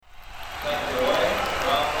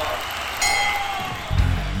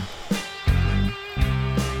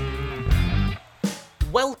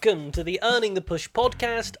Welcome to the Earning the Push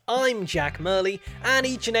podcast. I'm Jack Murley, and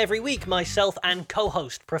each and every week myself and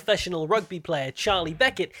co-host, professional rugby player Charlie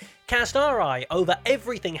Beckett, cast our eye over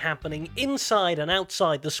everything happening inside and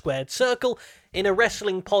outside the squared circle in a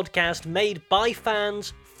wrestling podcast made by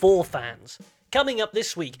fans for fans. Coming up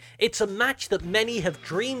this week, it's a match that many have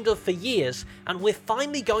dreamed of for years, and we're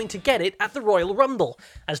finally going to get it at the Royal Rumble.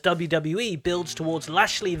 As WWE builds towards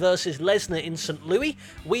Lashley versus Lesnar in St. Louis,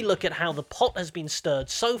 we look at how the pot has been stirred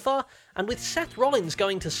so far, and with Seth Rollins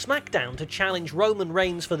going to SmackDown to challenge Roman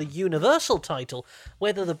Reigns for the Universal title,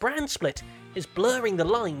 whether the brand split is blurring the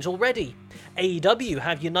lines already. AEW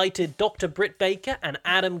have united Dr. Britt Baker and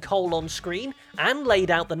Adam Cole on screen, and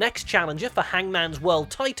laid out the next challenger for Hangman's world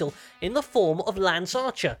title in the form of Lance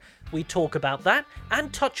Archer. We talk about that,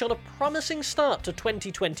 and touch on a promising start to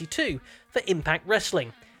 2022 for Impact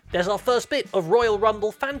Wrestling. There's our first bit of Royal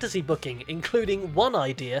Rumble fantasy booking, including one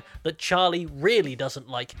idea that Charlie really doesn't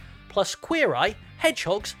like, plus Queer Eye,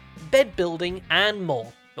 hedgehogs, bed building, and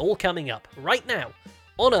more. All coming up right now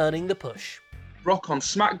on Earning the Push. Brock on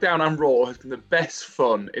SmackDown and Raw has been the best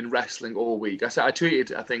fun in wrestling all week. I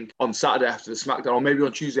tweeted, I think, on Saturday after the SmackDown, or maybe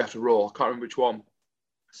on Tuesday after Raw, I can't remember which one,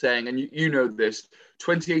 saying, and you know this,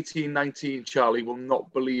 2018-19, Charlie will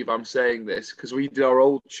not believe I'm saying this, because we did our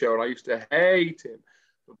old show and I used to hate him.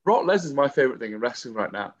 But Brock Lesnar's my favourite thing in wrestling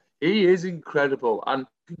right now. He is incredible, and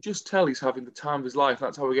you can just tell he's having the time of his life.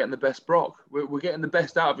 That's how we're getting the best Brock. We're getting the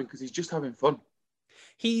best out of him because he's just having fun.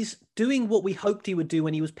 He's doing what we hoped he would do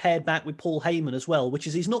when he was paired back with Paul Heyman as well, which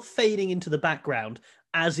is he's not fading into the background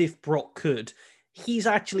as if Brock could. He's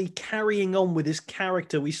actually carrying on with his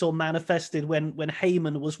character we saw manifested when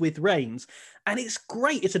Heyman was with Reigns. And it's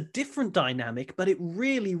great. It's a different dynamic, but it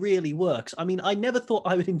really, really works. I mean, I never thought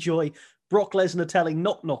I would enjoy Brock Lesnar telling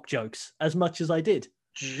knock-knock jokes as much as I did.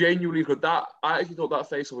 Genuinely good. I actually thought that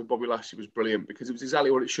face-off with Bobby Lashley was brilliant because it was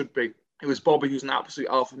exactly what it should be. It was Bobby, who's an absolute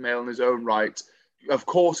alpha male in his own right. Of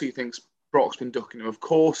course he thinks Brock's been ducking him. Of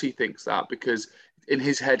course he thinks that because in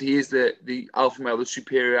his head he is the alpha male, the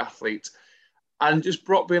superior athlete. And just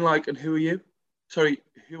Brock being like, and who are you? Sorry,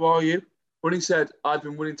 who are you? When he said, I've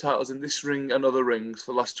been winning titles in this ring and other rings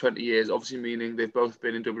for the last 20 years, obviously meaning they've both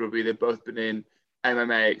been in WWE, they've both been in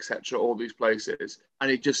MMA, etc., all these places.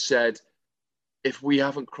 And he just said, if we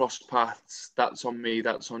haven't crossed paths, that's on me,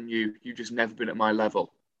 that's on you. You've just never been at my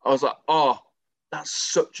level. I was like, oh, that's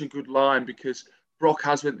such a good line because Brock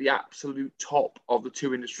has been at the absolute top of the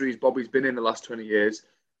two industries Bobby's been in the last 20 years.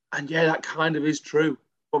 And yeah, that kind of is true.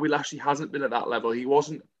 Bobby Lashley hasn't been at that level. He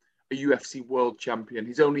wasn't a UFC world champion.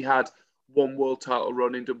 He's only had one world title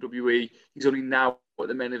run in WWE. He's only now at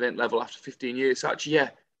the main event level after 15 years. So actually,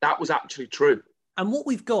 yeah, that was actually true. And what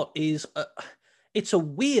we've got is, it's a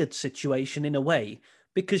weird situation in a way,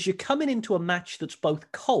 because you're coming into a match that's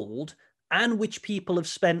both cold and which people have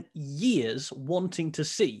spent years wanting to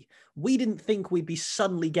see. We didn't think we'd be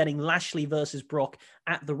suddenly getting Lashley versus Brock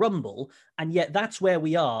at the Rumble, and yet that's where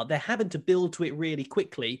we are. They're having to build to it really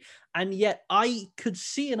quickly, and yet I could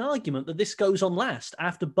see an argument that this goes on last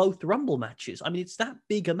after both Rumble matches. I mean, it's that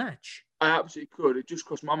big a match. I absolutely could. It just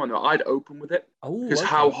crossed my mind. I'd open with it. Oh, because okay.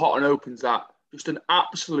 How hot an open's that? Just an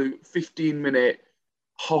absolute 15-minute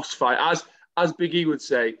hoss fight. As Big E would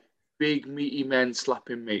say, big meaty men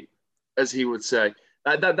slapping meat, as he would say.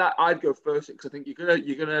 That I'd go first because I think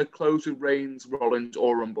you're gonna close with Reigns, Rollins,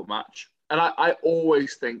 or Rumble match. And I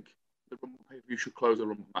always think the Rumble pay-per-view should close a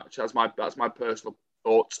Rumble match. That's my personal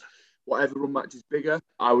thoughts. Whatever Rumble match is bigger,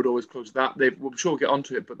 I would always close that. We'll sure get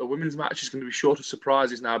onto it, but the women's match is going to be short of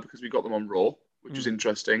surprises now because we got them on Raw, which is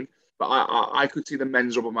interesting. But I could see the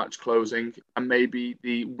men's Rumble match closing and maybe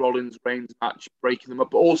the Rollins-Reigns match breaking them up.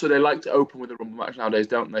 But also they like to open with a Rumble match nowadays,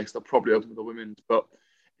 don't they? So they'll probably open with the women's. But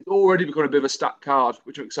it's already become a bit of a stacked card,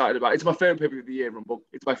 which I'm excited about. It's my favourite pay-per-view of the year, Rumble.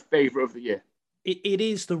 It's my favourite of the year. It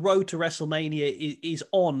is. The road to WrestleMania is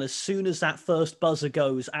on as soon as that first buzzer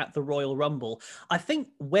goes at the Royal Rumble. I think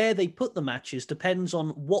where they put the matches depends on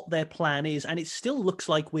what their plan is, and it still looks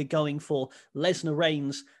like we're going for Lesnar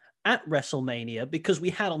Reigns at WrestleMania because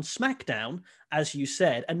we had on SmackDown, as you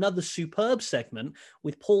said, another superb segment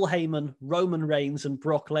with Paul Heyman, Roman Reigns, and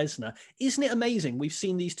Brock Lesnar. Isn't it amazing? We've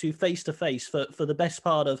seen these two face to face for the best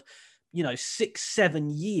part of,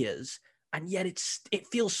 6-7 years. And yet it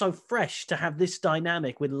feels so fresh to have this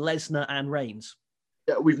dynamic with Lesnar and Reigns.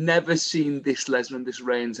 Yeah, we've never seen this Lesnar and this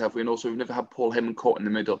Reigns, have we? And also we've never had Paul Heyman caught in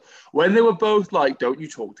the middle. When they were both like, don't you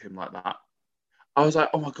talk to him like that, I was like,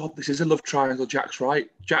 oh my God, this is a love triangle. Jack's right.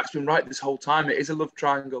 Jack's been right this whole time. It is a love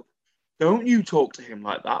triangle. Don't you talk to him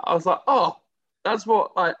like that. I was like, oh, That's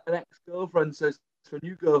what like an ex-girlfriend says to a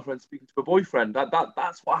new girlfriend speaking to a boyfriend.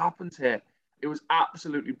 That's what happens here. It was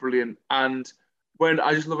absolutely brilliant. And when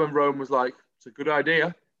I just love when Rome was like, "It's a good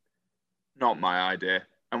idea, not my idea,"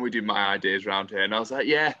 and we do my ideas around here. And I was like,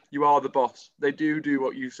 "Yeah, you are the boss. They do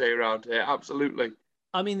what you say around here. Absolutely."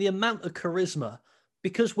 I mean, the amount of charisma,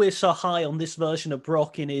 because we're so high on this version of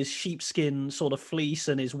Brock in his sheepskin sort of fleece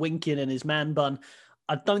and his winking and his man bun,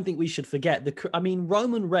 I don't think we should forget I mean,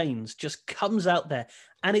 Roman Reigns just comes out there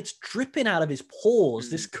and it's dripping out of his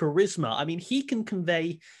pores, this charisma. I mean, he can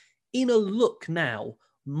convey in a look now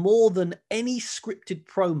more than any scripted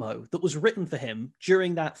promo that was written for him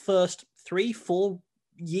during that first 3-4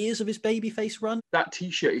 years of his babyface run. That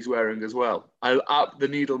T-shirt he's wearing as well. I up the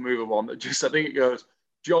needle mover one that just I think it goes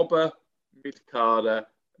jobber, mid-carder,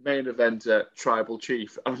 main eventer, tribal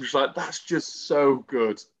chief. And I'm just like, that's just so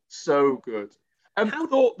good. So good. How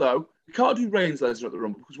thought though, you can't do Reigns Lesnar at the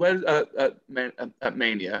Rumble because where at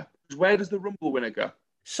Mania, because where does the Rumble winner go?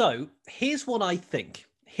 So here's what I think.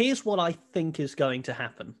 Here's what I think is going to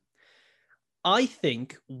happen. I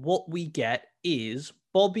think what we get is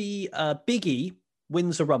Big E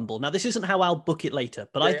wins the Rumble. Now, this isn't how I'll book it later,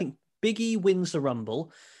 but I think Big E wins the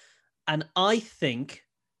Rumble. And I think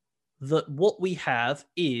that what we have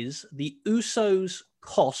is the Usos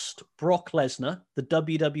cost Brock Lesnar the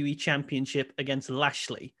WWE Championship against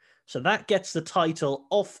Lashley. So that gets the title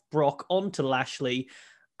off Brock onto Lashley.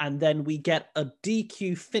 And then we get a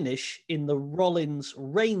DQ finish in the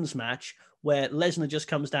Rollins-Reigns match where Lesnar just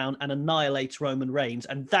comes down and annihilates Roman Reigns.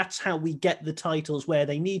 And that's how we get the titles where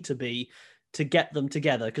they need to be to get them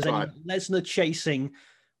together. Because then Lesnar chasing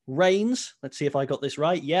Reigns. Let's see if I got this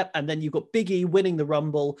right. Yep. And then you've got Big E winning the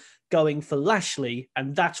Rumble, going for Lashley.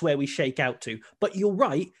 And that's where we shake out to. But you're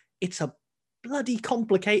right. It's a bloody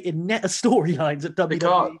complicated net of storylines at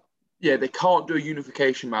WWE. They can't do a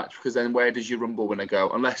unification match because then where does your Rumble winner go?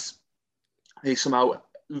 Unless they somehow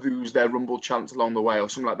lose their Rumble chance along the way or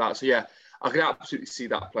something like that. So yeah, I can absolutely see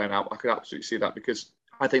that playing out. I can absolutely see that because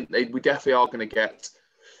I think we definitely are going to get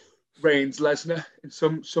Reigns Lesnar in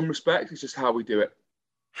some respect. It's just how we do it.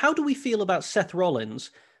 How do we feel about Seth Rollins?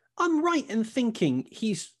 I'm right in thinking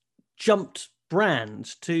he's jumped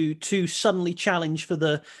brand to suddenly challenge for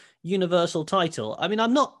the Universal title. I mean,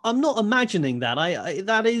 I'm not imagining that.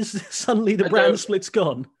 That is suddenly the brand split's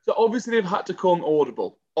gone. So obviously they've had to call an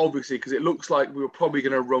audible, obviously, because it looks like we were probably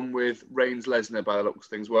going to run with Reigns Lesnar by the looks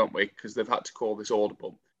of things, weren't we? Because they've had to call this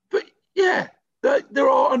audible. But yeah, there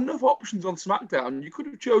are enough options on SmackDown. You could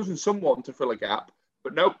have chosen someone to fill a gap,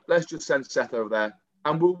 but nope. Let's just send Seth over there.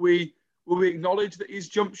 And will we acknowledge that he's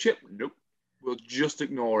jumped ship? Nope. We'll just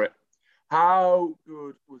ignore it. How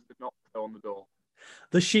good was the knock on the door?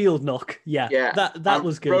 The Shield knock, yeah. That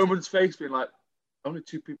was good. Roman's face being like, only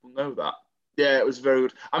 2 people know that. Yeah, it was very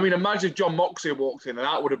good. I mean, imagine if John Moxley walked in and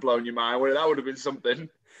that would have blown your mind. That would have been something.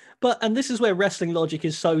 And this is where wrestling logic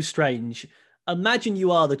is so strange. Imagine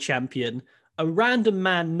you are the champion. A random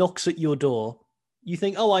man knocks at your door. You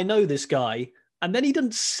think, oh, I know this guy. And then he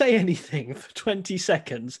doesn't say anything for 20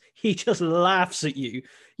 seconds. He just laughs at you.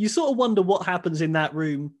 You sort of wonder what happens in that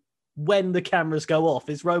room when the cameras go off.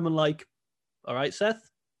 Is Roman like, all right, Seth?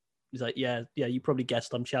 He's like, yeah, you probably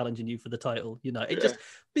guessed I'm challenging you for the title. You know, just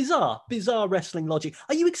bizarre wrestling logic.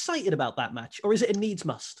 Are you excited about that match or is it a needs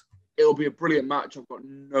must? It'll be a brilliant match. I've got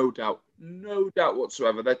no doubt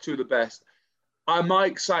whatsoever. They're two of the best. My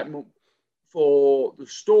excitement for the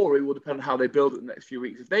story will depend on how they build it in the next few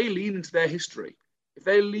weeks. If they lean into their history, if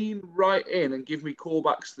they lean right in and give me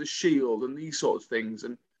callbacks to the Shield and these sorts of things,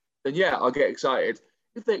 then yeah, I'll get excited.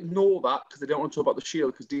 If they ignore that because they don't want to talk about the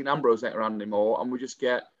Shield because Dean Ambrose ain't around anymore and we just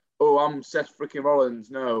get, oh, I'm Seth freaking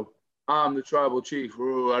Rollins. No, I'm the tribal chief.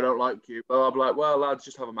 Oh, I don't like you. Well, I'll be like, well, lads,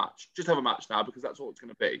 just have a match. Just have a match now because that's all it's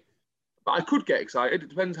going to be. But I could get excited. It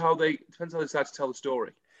depends how they decide to tell the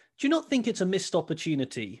story. Do you not think it's a missed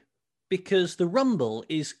opportunity? Because the Rumble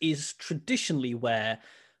is traditionally where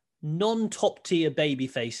non-top tier baby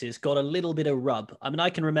faces got a little bit of rub. I mean,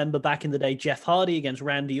 I can remember back in the day, Jeff Hardy against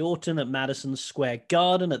Randy Orton at Madison Square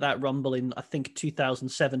Garden at that Rumble in, I think,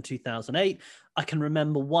 2007, 2008. I can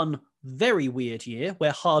remember one very weird year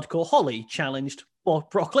where Hardcore Holly challenged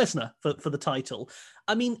Brock Lesnar for the title.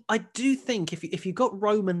 I mean, I do think if you've got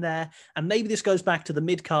Roman there, and maybe this goes back to the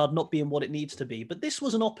mid-card not being what it needs to be, but this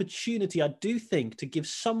was an opportunity, I do think, to give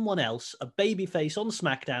someone else, a babyface on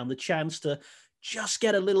SmackDown, the chance to just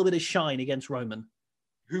get a little bit of shine against Roman.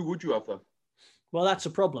 Who would you have, though? Well, that's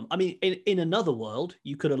a problem. I mean, in another world,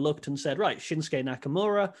 you could have looked and said, right, Shinsuke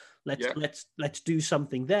Nakamura, let's do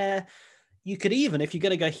something there. You could even, if you're going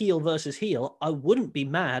to go heel versus heel, I wouldn't be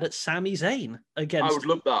mad at Sami Zayn against... I would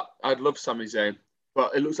love that. I'd love Sami Zayn.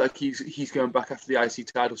 but it looks like he's going back after the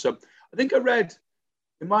IC title. So I think I read,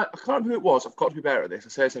 I can't remember who it was. I've got to be better at this. I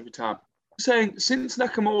say this every time. Saying since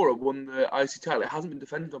Nakamura won the IC title, it hasn't been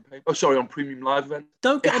defended on paper. Oh, sorry, on Premium Live event.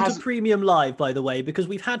 Don't get onto Premium Live, by the way, because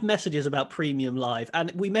we've had messages about Premium Live,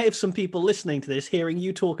 and we may have some people listening to this hearing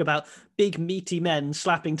you talk about big meaty men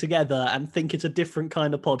slapping together and think it's a different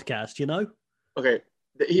kind of podcast, you know? Okay,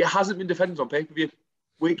 it hasn't been defended on pay-per-view,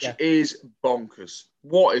 which is bonkers.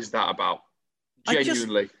 What is that about?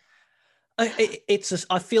 Genuinely.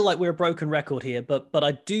 I feel like we're a broken record here, but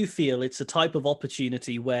I do feel it's a type of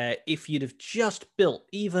opportunity where if you'd have just built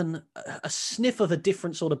even a sniff of a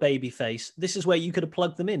different sort of baby face, this is where you could have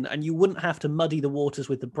plugged them in and you wouldn't have to muddy the waters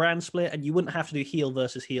with the brand split and you wouldn't have to do heel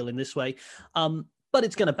versus heel in this way. But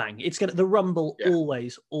it's going to bang. The Rumble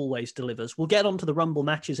always delivers. We'll get on to the Rumble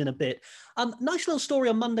matches in a bit. Nice little story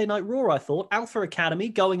on Monday Night Raw, I thought. Alpha Academy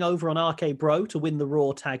going over on RK Bro to win the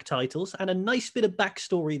Raw tag titles, and a nice bit of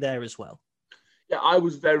backstory there as well. Yeah, I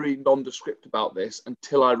was very nondescript about this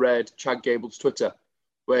until I read Chad Gable's Twitter,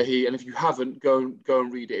 where and if you haven't, go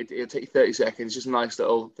and read it. It'll take you 30 seconds. It's just a nice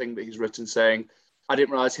little thing that he's written saying, I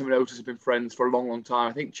didn't realise him and Otis have been friends for a long, long time.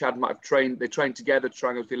 I think Chad might have they trained together to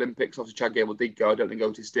try and go to the Olympics. Obviously, Chad Gable did go. I don't think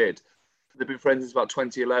Otis did. They've been friends since about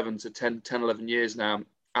 2011, so 10, 11 years now.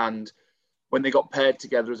 And when they got paired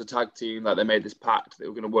together as a tag team, like they made this pact that they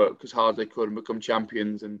were going to work as hard as they could and become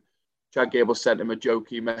champions. And Chad Gable sent him a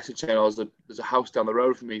jokey message saying, there's a house down the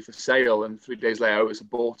road for me for sale. And 3 days later, Otis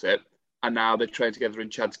bought it. And now they train together in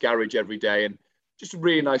Chad's garage every day. And just a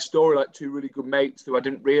really nice story, like two really good mates who I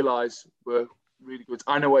didn't realise were really good.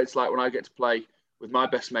 I know what it's like when I get to play with my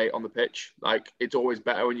best mate on the pitch. Like, it's always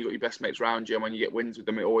better when you got your best mates around you, and when you get wins with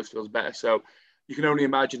them, it always feels better. So you can only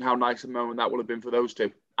imagine how nice a moment that will have been for those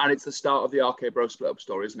two. And it's the start of the RK Bro split up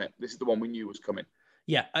story, isn't it? This is the one we knew was coming.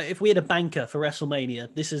 Yeah, if we had a banker for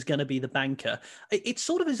WrestleMania, this is going to be the banker. It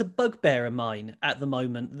sort of is a bugbear of mine at the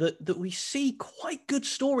moment that we see quite good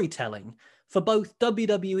storytelling for both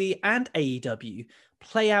WWE and AEW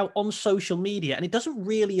play out on social media, and it doesn't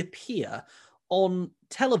really appear on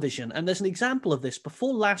television. And there's an example of this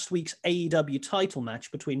before last week's AEW title match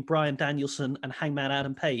between Bryan Danielson and Hangman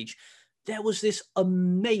Adam Page. There was this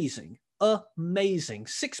amazing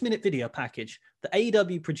 6-minute video package that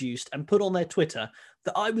AEW produced and put on their Twitter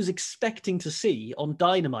that I was expecting to see on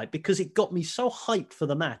Dynamite because it got me so hyped for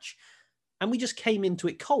the match. And we just came into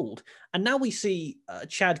it cold. And now we see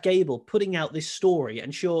Chad Gable putting out this story.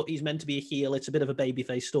 And sure, he's meant to be a heel. It's a bit of a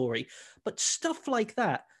babyface story. But stuff like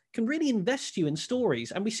that can really invest you in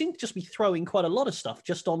stories. And we seem to just be throwing quite a lot of stuff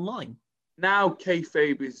just online. Now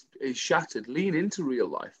kayfabe is shattered. Lean into real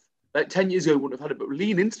life. Like 10 years ago, we wouldn't have had it, but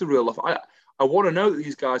lean into the real life. I want to know that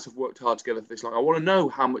these guys have worked hard together for this long. I want to know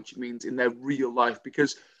how much it means in their real life,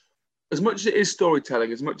 because as much as it is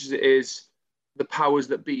storytelling, as much as it is the powers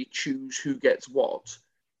that be choose who gets what,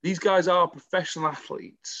 these guys are professional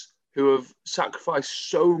athletes who have sacrificed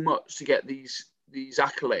so much to get these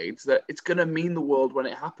accolades that it's going to mean the world when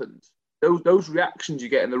it happens. Those reactions you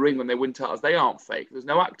get in the ring when they win titles, they aren't fake. There's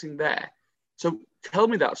no acting there. So tell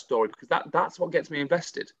me that story, because that's what gets me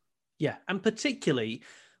invested. Yeah, and particularly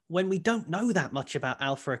when we don't know that much about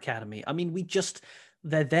Alpha Academy. I mean,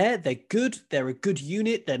 they're there, they're good, they're a good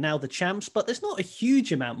unit, they're now the champs, but there's not a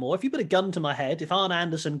huge amount more. If you put a gun to my head, if Arn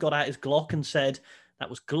Anderson got out his Glock and said, that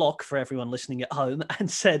was Glock for everyone listening at home, and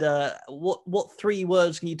said, what 3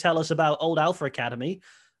 words can you tell us about old Alpha Academy?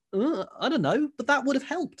 I don't know, but that would have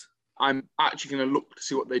helped. I'm actually going to look to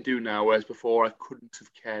see what they do now, whereas before I couldn't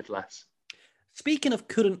have cared less. Speaking of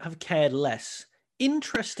couldn't have cared less,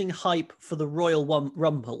 interesting hype for the Royal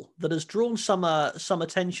Rumble that has drawn some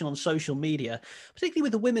attention on social media, particularly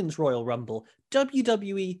with the Women's Royal Rumble.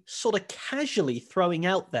 WWE sort of casually throwing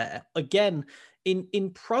out there, again,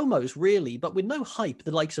 in promos really, but with no hype,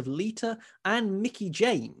 the likes of Lita and Mickie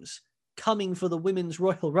James coming for the Women's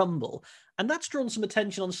Royal Rumble. And that's drawn some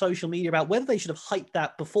attention on social media about whether they should have hyped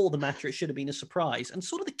that before the match or it should have been a surprise, and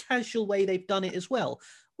sort of the casual way they've done it as well.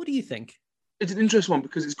 What do you think? It's an interesting one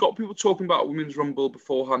because it's got people talking about Women's Rumble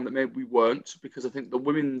beforehand that maybe we weren't, because I think the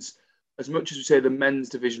women's, as much as we say the men's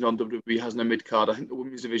division on WWE has no mid-card, I think the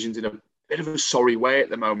women's division's in a bit of a sorry way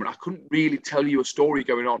at the moment. I couldn't really tell you a story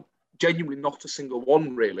going on. Genuinely not a single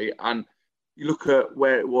one, really. And you look at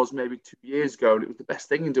where it was maybe 2 years ago and it was the best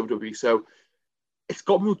thing in WWE. So it's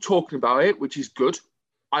got people talking about it, which is good.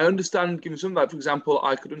 I understand, given some of that, for example,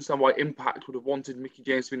 I could understand why Impact would have wanted Mickie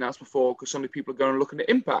James to be announced before, because so many people are going and looking at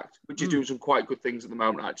Impact, which is doing some quite good things at the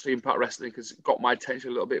moment, actually. Impact Wrestling has got my attention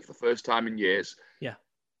a little bit for the first time in years. Yeah.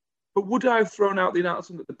 But would I have thrown out the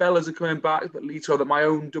announcement that the Bellas are coming back, that Lita, that my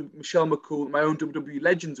own Michelle McCool, my own WWE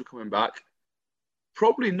legends are coming back?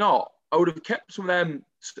 Probably not. I would have kept some of them,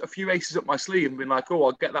 a few aces up my sleeve and been like, oh,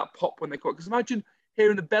 I'll get that pop when they come. Because imagine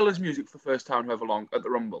hearing the Bellas music for the first time however long at the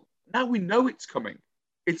Rumble. Now we know it's coming.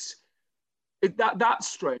 That's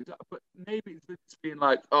strange. But maybe it's being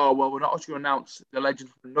like, oh, well, we're not actually going to announce the legend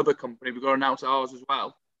from another company. We're going to announce ours as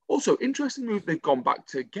well. Also, interesting move they've gone back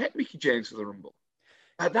to get Mickie James for the Rumble.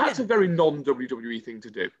 That's a very non-WWE thing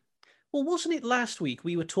to do. Well, wasn't it last week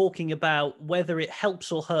we were talking about whether it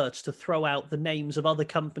helps or hurts to throw out the names of other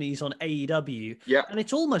companies on AEW? Yeah. And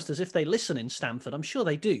it's almost as if they listen in Stamford. I'm sure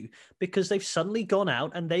they do, because they've suddenly gone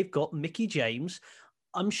out and they've got Mickie James.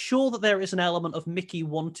 I'm sure that there is an element of Mickie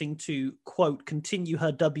wanting to, quote, continue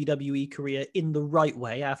her WWE career in the right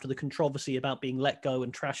way after the controversy about being let go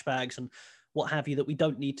and trash bags and what have you that we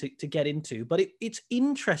don't need to get into. But it's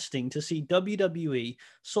interesting to see WWE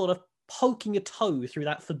sort of poking a toe through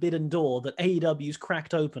that forbidden door that AEW's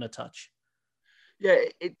cracked open a touch. Yeah,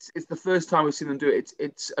 it's the first time we've seen them do it.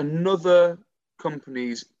 It's another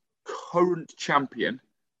company's current champion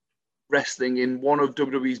wrestling in one of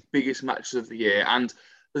WWE's biggest matches of the year. And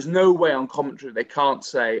there's no way on commentary they can't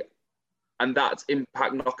say, and that's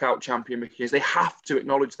Impact Knockout champion Mickie James. They have to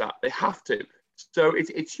acknowledge that. They have to. So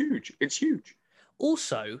it's huge. It's huge.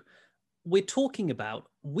 Also, we talk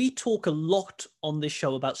a lot on this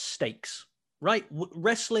show about stakes, right?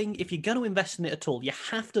 Wrestling, if you're going to invest in it at all, you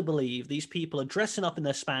have to believe these people are dressing up in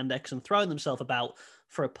their spandex and throwing themselves about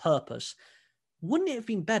for a purpose. Wouldn't it have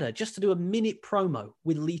been better just to do a minute promo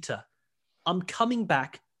with Lita? I'm coming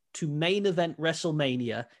back to main event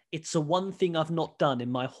WrestleMania. It's the one thing I've not done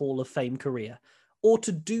in my Hall of Fame career. Or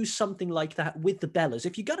to do something like that with the Bellas.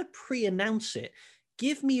 If you're going to pre-announce it,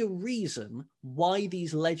 give me a reason why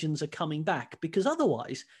these legends are coming back, because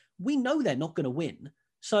otherwise we know they're not going to win.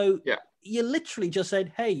 So you literally just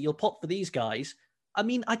said, hey, you'll pop for these guys. I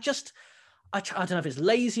mean, I don't know if it's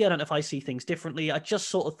lazy. I don't know if I see things differently. I just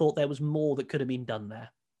sort of thought there was more that could have been done there.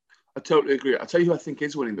 I totally agree. I'll tell you who I think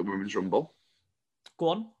is winning the Women's Rumble. Go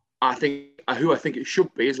on. Who I think it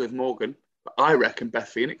should be is Liv Morgan, but I reckon Beth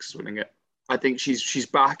Phoenix is winning it. I think she's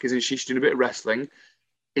back, as in she's doing a bit of wrestling.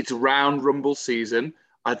 It's around Rumble season.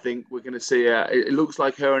 I think we're going to see her. It looks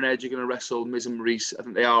like her and Edge are going to wrestle Miz and Maurice. I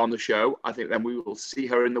think they are on the show. I think then we will see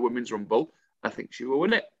her in the Women's Rumble. I think she will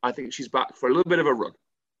win it. I think she's back for a little bit of a run.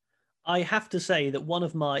 I have to say that one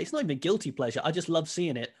of my, it's not even a guilty pleasure, I just love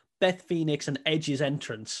seeing it, Beth Phoenix and Edge's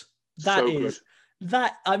entrance.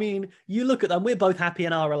 I mean, you look at them, we're both happy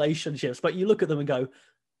in our relationships, but you look at them and go,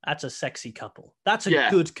 that's a sexy couple. That's a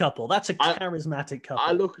good couple. That's a charismatic couple.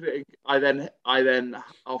 I look at it, I then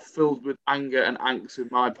are filled with anger and angst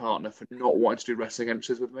with my partner for not wanting to do wrestling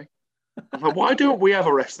entrances with me. I'm like, why don't we have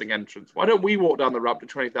a wrestling entrance? Why don't we walk down the ramp to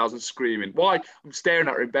 20,000 screaming? Why? I'm staring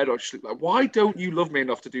at her in bed. I just like, why don't you love me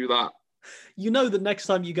enough to do that? You know that next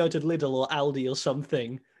time you go to Lidl or Aldi or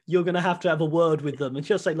something, you're going to have a word with them and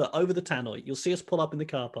just say, look, over the tannoy, you'll see us pull up in the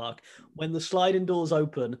car park. When the sliding doors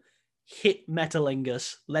open, hit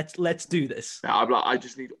Metalingus. Let's do this. Yeah, I'm like, I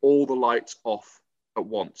just need all the lights off at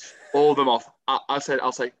once. All of them off.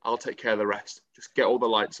 I'll take care of the rest. Just get all the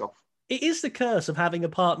lights off. It is the curse of having a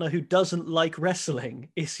partner who doesn't like wrestling.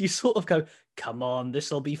 Is you sort of go, come on,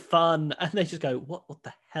 this'll be fun. And they just go, what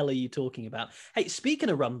the hell are you talking about? Hey, speaking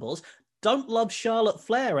of Rumbles, don't love Charlotte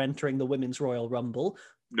Flair entering the Women's Royal Rumble.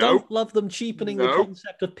 No. Don't love them cheapening the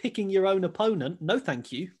concept of picking your own opponent. No,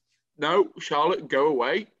 thank you. No, Charlotte, go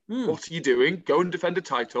away. What are you doing? Go and defend a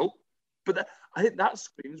title. But I think that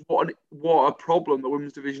screams what a problem the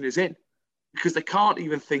women's division is in, because they can't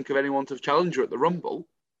even think of anyone to challenge her at the Rumble.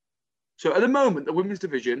 So at the moment, the women's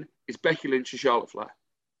division is Becky Lynch and Charlotte Flair,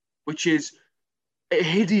 which is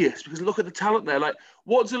hideous because look at the talent there. Like,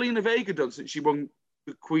 what's Zelina Vega done since she won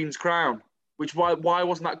the Queen's Crown? Why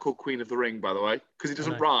wasn't that called Queen of the Ring, by the way? Because it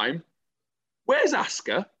doesn't rhyme. Where's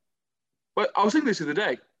Asuka? Well, I was thinking this the other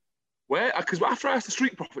day. Because after I asked the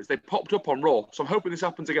Street Profits, they popped up on Raw. So I'm hoping this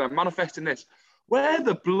happens again. I'm manifesting this. Where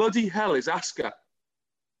the bloody hell is Asuka?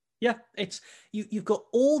 Yeah, it's you've got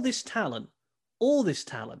all this talent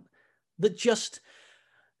that just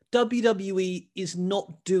WWE is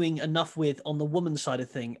not doing enough with on the woman's side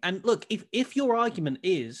of thing. And look, if your argument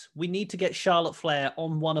is we need to get Charlotte Flair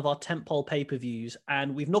on one of our tentpole pay-per-views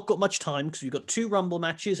and we've not got much time because we've got 2 Rumble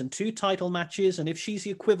matches and 2 title matches, and if she's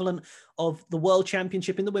the equivalent of the World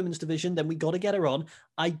Championship in the women's division, then we got to get her on.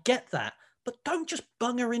 I get that. But don't just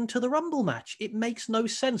bung her into the Rumble match. It makes no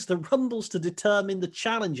sense. The Rumble's to determine the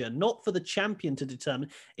challenger, not for the champion to determine.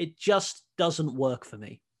 It just doesn't work for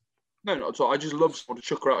me. No, not at all. I just love someone to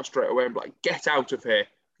chuck her out straight away and be like, get out of here.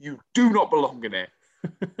 You do not belong in here.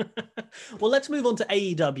 Well, let's move on to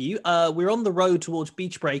AEW. We're on the road towards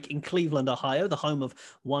Beach Break in Cleveland, Ohio, the home of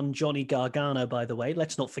one Johnny Gargano, by the way.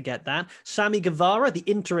 Let's not forget that. Sammy Guevara, the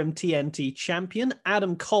interim TNT champion.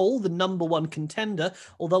 Adam Cole, the #1 contender.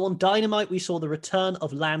 Although on Dynamite, we saw the return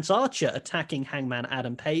of Lance Archer attacking Hangman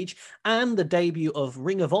Adam Page and the debut of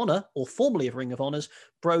Ring of Honor, or formerly of Ring of Honor's,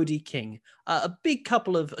 Brody King. A big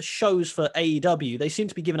couple of shows for AEW. They seem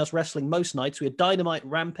to be giving us wrestling most nights. We had Dynamite,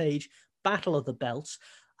 Rampage, Battle of the Belts.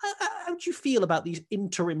 How do you feel about these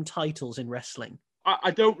interim titles in wrestling? I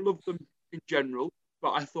don't love them in general,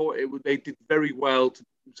 but I thought they did very well to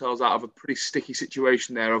get themselves out of a pretty sticky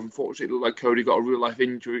situation there. Unfortunately, it looked like Cody got a real life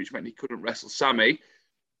injury, which meant he couldn't wrestle Sammy.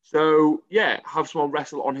 So, yeah, have someone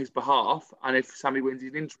wrestle on his behalf. And if Sammy wins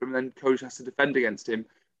his interim, then Cody has to defend against him.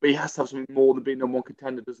 But he has to have something more than being #1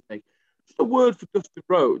 contender, doesn't he? Just a word for Dustin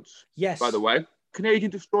Rhodes, Yes. by the way. Canadian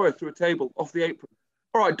Destroyer through a table off the apron.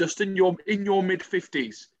 All right, Dustin, you're in your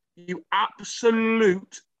mid-50s. You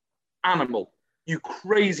absolute animal. You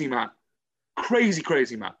crazy man. Crazy,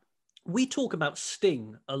 crazy man. We talk about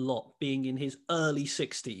Sting a lot being in his early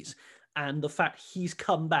 60s and the fact he's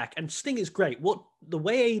come back. And Sting is great. The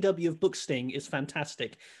way AEW have booked Sting is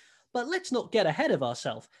fantastic. But let's not get ahead of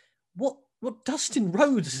ourselves. What Dustin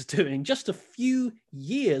Rhodes is doing just a few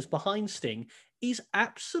years behind Sting is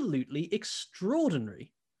absolutely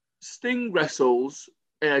extraordinary. Sting wrestles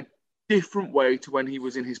in a different way to when he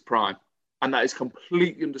was in his prime, and that is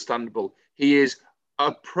completely understandable. He is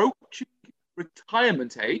approaching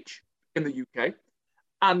retirement age in the UK,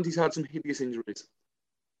 and he's had some hideous injuries.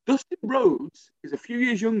 Dustin Rhodes is a few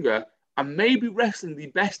years younger and maybe wrestling the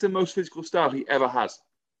best and most physical style he ever has,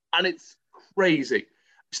 and it's crazy.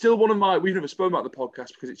 Still we've never spoken about the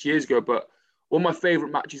podcast because it's years ago, but one of my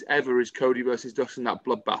favourite matches ever is Cody versus Dustin, that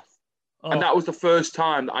bloodbath. Oh. And that was the first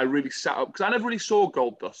time that I really sat up, because I never really saw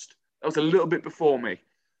Goldust. That was a little bit before me.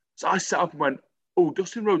 So I sat up and went, oh,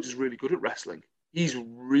 Dustin Rhodes is really good at wrestling. He's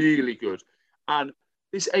really good. And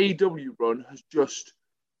this AEW run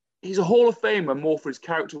he's a Hall of Famer more for his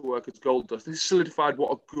character work as Goldust. This has solidified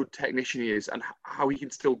what a good technician he is and how he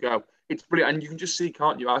can still go. It's brilliant. And you can just see,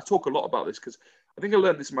 can't you? I talk a lot about this because I think I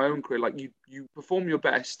learned this in my own career. Like you perform your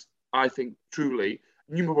best, I think, truly,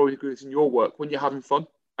 and you probably agree this in your work, when you're having fun.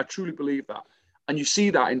 I truly believe that. And you see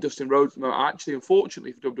that in Dustin Rhodes. Actually,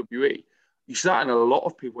 unfortunately for WWE, you see that in a lot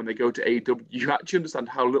of people when they go to AEW. You actually understand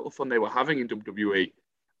how little fun they were having in WWE.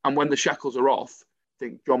 And when the shackles are off, I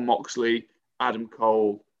think Jon Moxley, Adam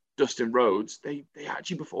Cole, Dustin Rhodes, they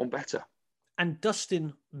actually perform better. And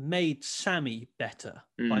Dustin made Sammy better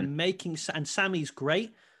by making... And Sammy's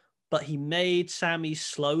great, but he made Sammy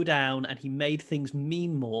slow down and he made things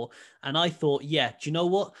mean more. And I thought, yeah, do you know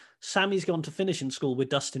what? Sammy's gone to finishing school with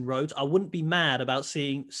Dustin Rhodes. I wouldn't be mad about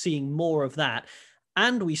seeing more of that.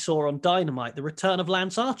 And we saw on Dynamite the return of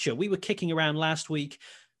Lance Archer. We were kicking around last week,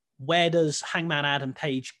 where does Hangman Adam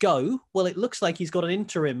Page go? Well, it looks like he's got an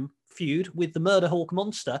interim feud with the Murder Hawk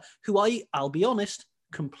Monster, who I'll be honest,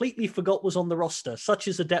 completely forgot was on the roster. Such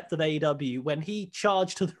is the depth of AEW. When he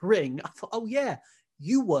charged to the ring, I thought, oh yeah,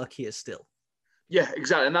 you work here still. Yeah,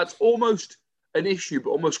 exactly. And that's almost an issue,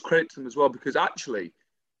 but almost credit to them as well, because actually,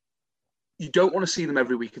 you don't want to see them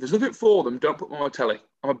every week. If there's nothing for them, don't put them on telly.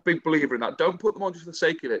 I'm a big believer in that. Don't put them on just for the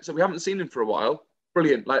sake of it. So we haven't seen him for a while.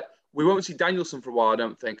 Brilliant. Like, we won't see Danielson for a while, I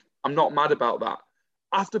don't think. I'm not mad about that.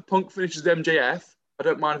 After Punk finishes MJF, I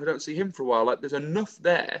don't mind if I don't see him for a while. Like, there's enough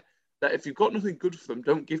there that if you've got nothing good for them,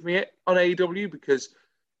 don't give me it on AEW, because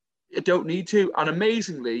you don't need to. And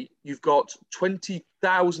amazingly, you've got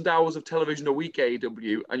 20,000 hours of television a week,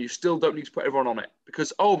 AEW, and you still don't need to put everyone on it.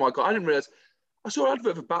 Because, oh my God, I didn't realize. I saw an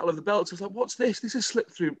advert for Battle of the Belts. I was like, what's this? This is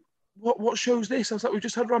slipped through. What show's this? I was like, we've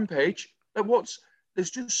just had Rampage. Like, there's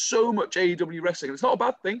just so much AEW wrestling. And it's not a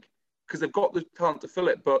bad thing because they've got the talent to fill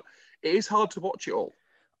it, but it is hard to watch it all.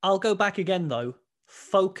 I'll go back again, though.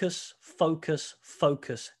 Focus,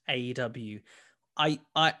 AEW.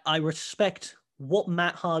 I respect what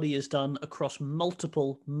Matt Hardy has done across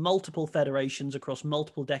multiple federations, across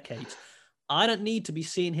multiple decades. I don't need to be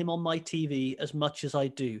seeing him on my TV as much as I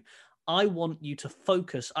do. I want you to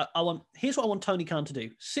focus. Here's what I want Tony Khan to do.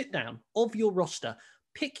 Sit down, of your roster,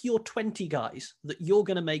 pick your 20 guys that you're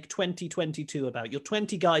going to make 2022 about. Your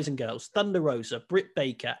 20 guys and girls, Thunder Rosa, Britt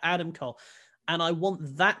Baker, Adam Cole. And I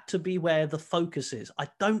want that to be where the focus is. I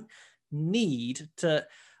don't need to...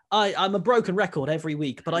 I'm a broken record every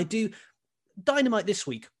week, but I do... Dynamite this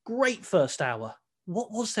week, great first hour.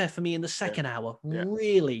 What was there for me in the second hour,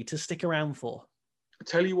 really, to stick around for? I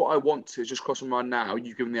tell you what I want to, just cross my mind now,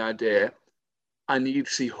 you've given the idea. I need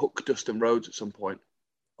to see Hook Dustin Rhodes at some point.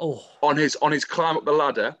 Oh. On his climb up the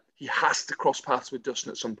ladder, he has to cross paths with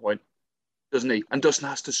Dustin at some point. doesn't he? And Dustin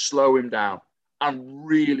has to slow him down and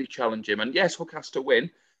really challenge him. And yes, Hook has to win.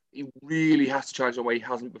 He really has to challenge him where he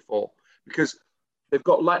hasn't before, because they've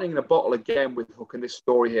got lightning in a bottle again with Hook in this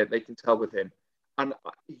story here. They can tell with him. And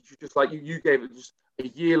just like you gave it just a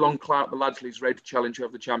year-long clout the Ladgley is ready to challenge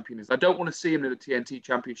whoever the champion is. I don't want to see him in the TNT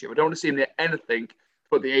Championship. I don't want to see him in anything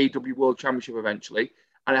but the AEW World Championship eventually.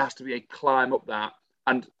 And it has to be a climb up that.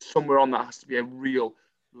 And somewhere on that has to be a real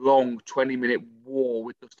long 20-minute war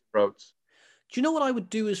with Dustin Rhodes. Do you know what I would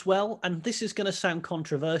do as well? And this is going to sound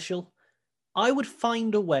controversial. I would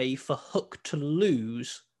find a way for Hook to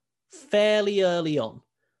lose fairly early on.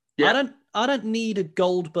 Yeah. I don't need a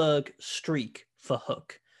Goldberg streak for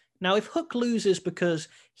Hook. Now, if Hook loses because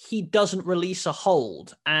he doesn't release a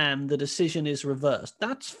hold and the decision is reversed,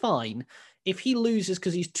 that's fine. If he loses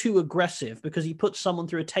because he's too aggressive, because he puts someone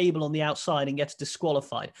through a table on the outside and gets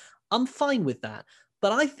disqualified, I'm fine with that.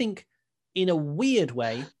 But I think in a weird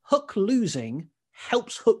way, Hook losing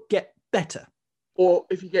helps Hook get better. Or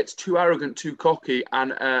if he gets too arrogant, too cocky,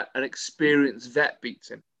 and an experienced vet beats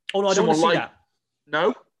him. Oh, no, I don't want to see that.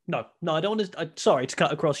 No? No, I don't want to. Sorry to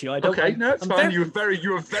cut across you. I don't. Okay, no, it's fine. You were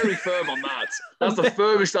very firm on that. That's the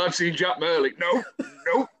firmest I've seen Jack Murley. No,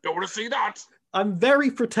 don't want to see that. I'm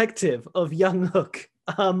very protective of young Hook.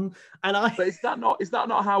 But is that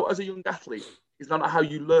not how, as a young athlete, is that not how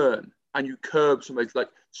you learn and you curb somebody? Like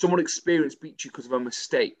someone experienced beats you because of a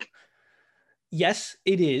mistake. Yes,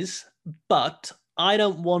 it is, but I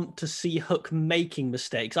don't want to see Hook making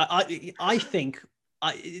mistakes. I think.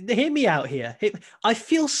 Hear me out here. I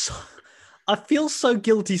feel so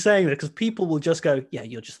guilty saying that because people will just go, yeah,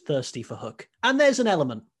 you're just thirsty for Hook. And there's an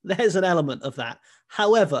element of that.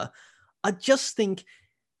 However, I just think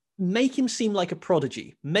make him seem like a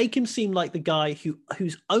prodigy. Make him seem like the guy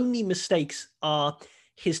whose only mistakes are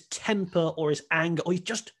his temper or his anger, or he's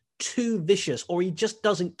just too vicious, or he just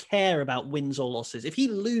doesn't care about wins or losses. If he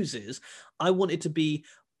loses, I want it to be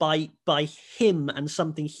by him and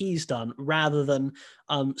something he's done rather than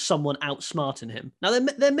someone outsmarting him. Now,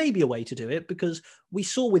 there may be a way to do it, because we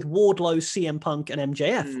saw with Wardlow, CM Punk, and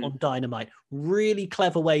MJF on Dynamite, really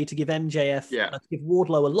clever way to give MJF, to give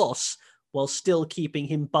Wardlow a loss while still keeping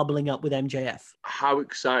him bubbling up with MJF. How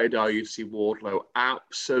excited are you to see Wardlow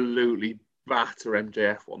absolutely batter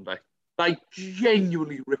MJF one day? Like,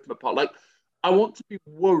 genuinely rip him apart. Like, I want to be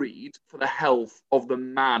worried for the health of the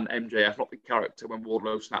man MJF, not the character, when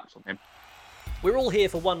Wardlow snaps on him. We're all here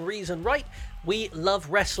for one reason, right? We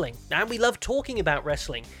love wrestling, and we love talking about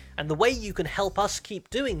wrestling. And the way you can help us keep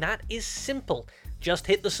doing that is simple. Just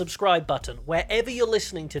hit the subscribe button wherever you're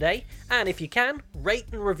listening today, and if you can, rate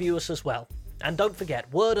and review us as well. And don't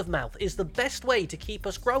forget, word of mouth is the best way to keep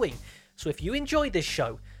us growing. So if you enjoy this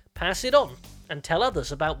show, pass it on and tell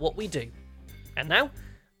others about what we do. And now,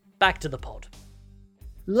 back to the pod.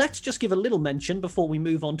 Let's just give a little mention before we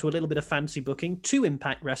move on to a little bit of fancy booking to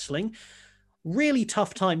Impact Wrestling. Really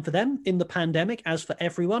tough time for them in the pandemic, as for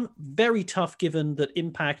everyone. Very tough given that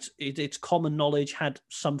Impact, it's common knowledge, had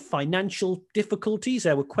some financial difficulties.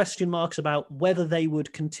 There were question marks about whether they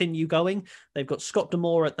would continue going. They've got Scott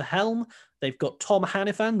D'Amore at the helm. They've got Tom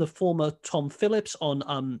Hannifan, the former Tom Phillips,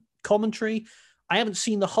 on commentary. I haven't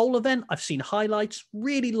seen the whole event. I've seen highlights.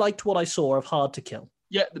 Really liked what I saw of Hard to Kill.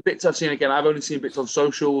 Yeah, the bits I've seen, again, I've only seen bits on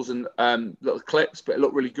socials and little clips, but it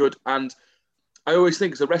looked really good. And I always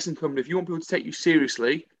think, as a wrestling company, if you want people to take you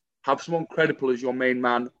seriously, have someone credible as your main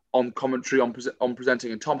man on commentary, on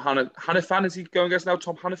presenting. And Tom Hannifan, is he going against now?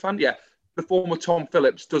 Tom Hannifan? Yeah. The former Tom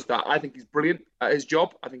Phillips does that. I think he's brilliant at his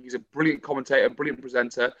job. I think he's a brilliant commentator, brilliant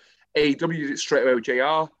presenter. AEW did it straight away with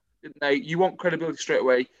JR, didn't they? You want credibility straight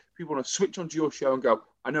away. People want to switch onto your show and go,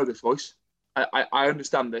 I know this voice. I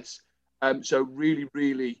understand this. So really,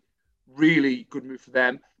 really, really good move for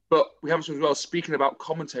them. But we have some as well, speaking about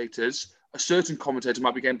commentators, a certain commentator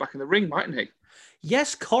might be getting back in the ring, mightn't he?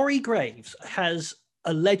 Yes, Corey Graves has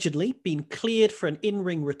allegedly been cleared for an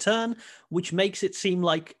in-ring return, which makes it seem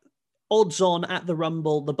like odds on at the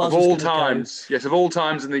Rumble, the buzz of all times. Yes, of all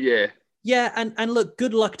times in the year. Yeah, and look,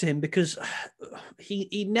 good luck to him, because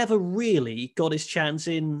he never really got his chance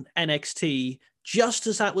in NXT. Just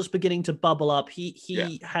as that was beginning to bubble up,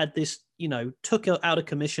 he had this, took out of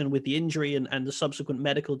commission with the injury and the subsequent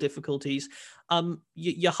medical difficulties.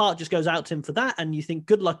 Your heart just goes out to him for that, and you think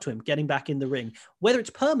good luck to him getting back in the ring. Whether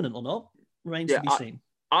it's permanent or not remains to be seen.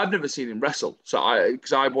 I've never seen him wrestle,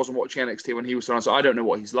 because I wasn't watching NXT when he was on, so I don't know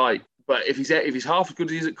what he's like. But if he's half as good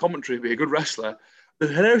as he is at commentary, he'll be a good wrestler. The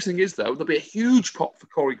hilarious thing is, though, there'll be a huge pop for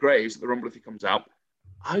Corey Graves at the Rumble if he comes out.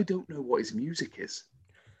 I don't know what his music is.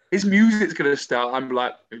 His music's going to start. I'm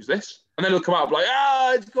like, who's this? And then he'll come out and be like,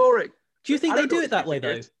 it's Corey. Do you think they do it that way,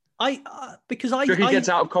 though? Because Do you reckon he gets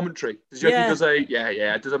out of commentary? Does he does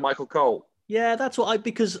a Michael Cole? Yeah, that's what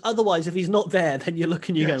because otherwise, if he's not there, then you're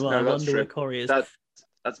looking, you go, well, I wonder where Corey is.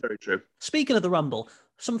 That's very true. Speaking of the Rumble,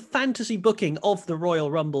 some fantasy booking of the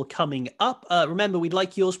Royal Rumble coming up. Remember, we'd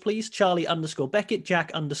like yours, please. Charlie_Beckett,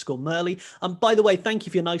 Jack_Murley. By the way, thank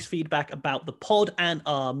you for your nice feedback about the pod and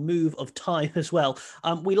our move of time as well.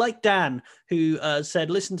 We like Dan, who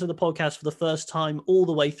said, listen to the podcast for the first time all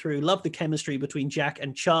the way through. Love the chemistry between Jack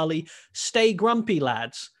and Charlie. Stay grumpy,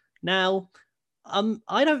 lads. Now,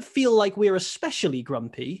 I don't feel like we're especially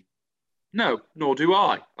grumpy. No, nor do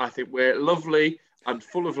I. I think we're lovely and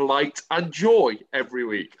full of light and joy every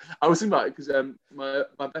week. I was thinking about it because my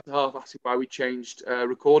better half asked me why we changed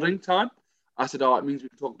recording time. I said, it means we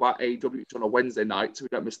can talk about AEW on a Wednesday night, so we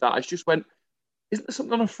don't miss that. I just went, isn't there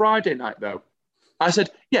something on a Friday night, though? I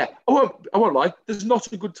said, yeah, I won't lie. There's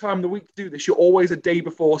not a good time of the week to do this. You're always a day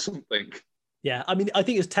before something. Yeah, I mean, I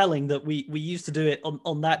think it's telling that we used to do it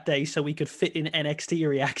on that day so we could fit in NXT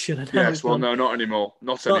reaction. And yes, well, no, not anymore.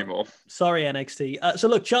 Not anymore. Sorry, NXT. So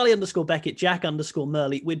look, Charlie_Beckett,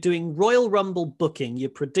 Jack_Murley, we're doing Royal Rumble booking,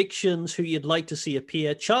 your predictions, who you'd like to see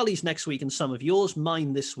appear. Charlie's next week and some of yours,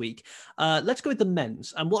 mine this week. Let's go with the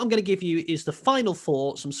men's. And what I'm going to give you is the final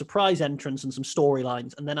four, some surprise entrants and some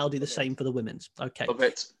storylines, and then I'll do the same for the women's. Okay. Love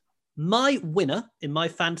it. My winner in my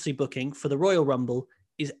fantasy booking for the Royal Rumble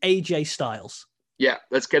is AJ Styles. Yeah,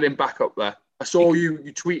 let's get him back up there. I saw you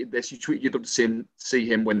tweeted this. You tweeted you'd love to see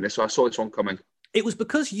him win this, so I saw this one coming. It was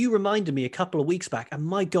because you reminded me a couple of weeks back, and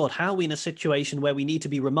my God, how are we in a situation where we need to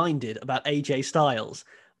be reminded about AJ Styles?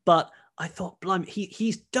 But I thought, blimey,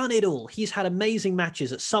 he's done it all. He's had amazing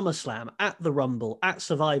matches at SummerSlam, at the Rumble, at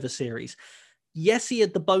Survivor Series. Yes, he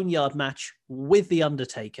had the Boneyard match with The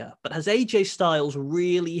Undertaker, but has AJ Styles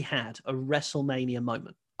really had a WrestleMania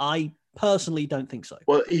moment? I personally don't think so.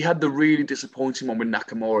 Well, he had the really disappointing one with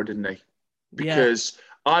Nakamura, didn't he? Because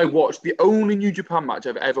I watched the only New Japan match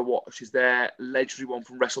I've ever watched is their legendary one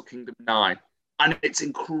from Wrestle Kingdom 9. And it's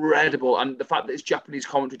incredible. And the fact that it's Japanese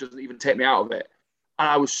commentary doesn't even take me out of it. And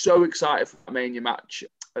I was so excited for that Mania match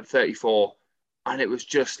at 34. And it was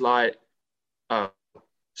just like, oh.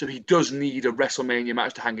 So he does need a WrestleMania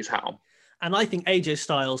match to hang his hat on. And I think AJ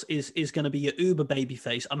Styles is going to be your uber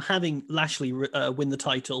babyface. I'm having Lashley win the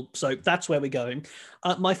title, so that's where we're going.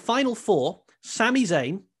 My final four, Sami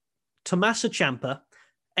Zayn, Tommaso Ciampa,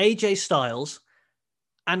 AJ Styles,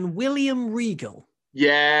 and William Regal.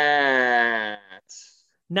 Yes.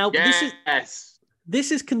 Now,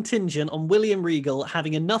 this is contingent on William Regal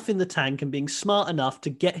having enough in the tank and being smart enough to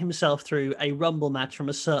get himself through a Rumble match from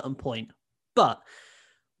a certain point. But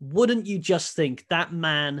wouldn't you just think that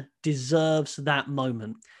man deserves that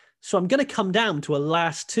moment? So I'm going to come down to a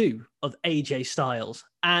last two of AJ Styles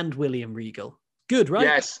and William Regal. Good, right?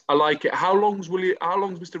 Yes, I like it. How long's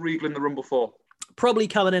Mr. Regal in the Rumble for? Probably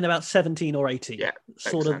coming in about 17 or 18. Yeah,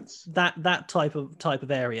 sort of sense. that type of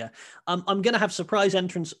area. I'm going to have surprise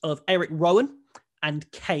entrance of Eric Rowan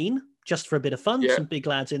and Kane, just for a bit of fun. Yeah. Some big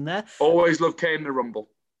lads in there. Always love Kane in the Rumble.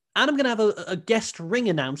 And I'm going to have a guest ring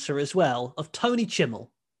announcer as well of Tony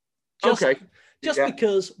Chimmel. Just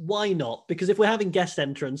because, why not? Because if we're having guest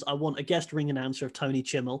entrants, I want a guest ring announcer of Tony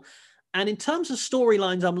Chimmel. And in terms of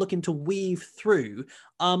storylines I'm looking to weave through,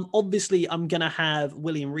 obviously I'm going to have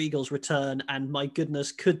William Regal's return. And my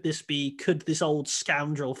goodness, could this old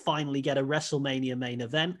scoundrel finally get a WrestleMania main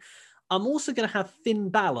event? I'm also going to have Finn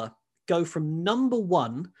Balor go from number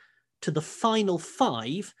 1 to the final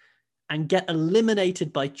 5 and get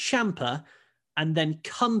eliminated by Ciampa and then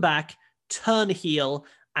come back, turn heel,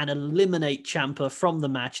 and eliminate Ciampa from the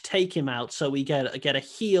match, take him out, so we get a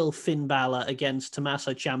heel Finn Balor against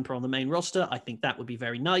Tommaso Ciampa on the main roster. I think that would be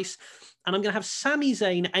very nice. And I'm going to have Sami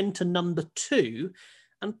Zayn enter number 2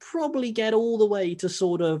 and probably get all the way to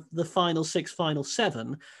sort of the final 6, final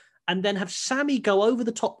 7, and then have Sami go over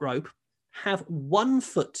the top rope, have 1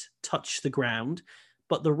 foot touch the ground,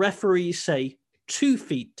 but the referees say 2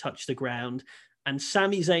 feet touch the ground, and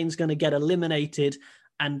Sami Zayn's going to get eliminated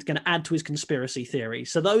and going to add to his conspiracy theory.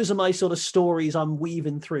 So those are my sort of stories I'm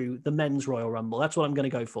weaving through the men's Royal Rumble. That's what I'm going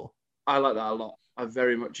to go for. I like that a lot. I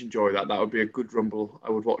very much enjoy that. That would be a good Rumble.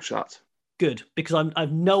 I would watch that. Good, because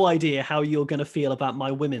I've no idea how you're going to feel about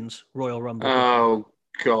my women's Royal Rumble. Oh,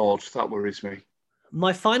 God, that worries me.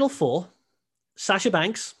 My final 4, Sasha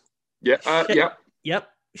Banks. Yeah,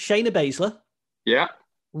 Yep. Shayna Baszler. Yeah.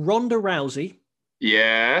 Ronda Rousey.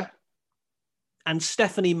 Yeah. And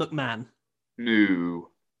Stephanie McMahon. No.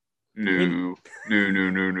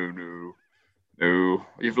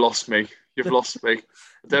 You've lost me. I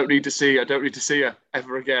don't need to see her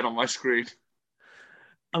ever again on my screen.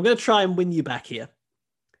 I'm going to try and win you back here.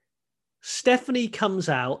 Stephanie comes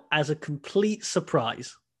out as a complete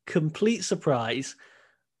surprise. Complete surprise.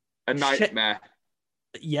 A nightmare.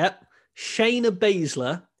 Yep. Shayna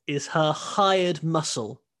Baszler is her hired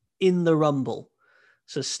muscle in the Rumble.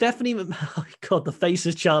 So Stephanie, oh God, the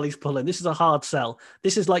faces Charlie's pulling. This is a hard sell.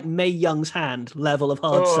 This is like Mae Young's hand level of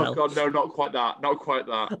hard sell. Oh God, no, not quite that. Not quite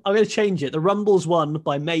that. I'm going to change it. The Rumble's won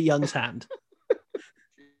by Mae Young's hand.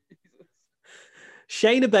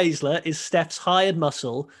 Shayna Baszler is Steph's hired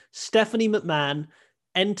muscle. Stephanie McMahon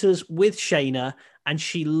enters with Shayna, and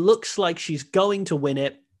she looks like she's going to win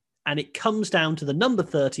it. And it comes down to the number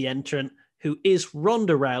 30 entrant, who is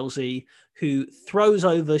Ronda Rousey, who throws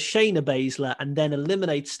over Shayna Baszler and then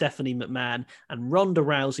eliminates Stephanie McMahon, and Ronda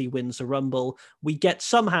Rousey wins the Rumble. We get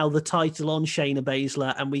somehow the title on Shayna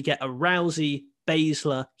Baszler, and we get a Rousey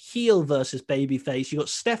Baszler heel versus babyface. You got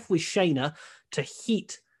Steph with Shayna to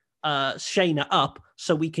heat Shayna up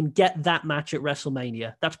so we can get that match at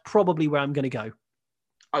WrestleMania. That's probably where I'm going to go.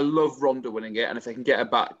 I love Ronda winning it, and if they can get her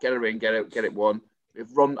back, get her in, get it won.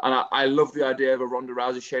 I love the idea of a Ronda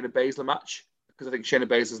Rousey Shayna Baszler match, because I think Shayna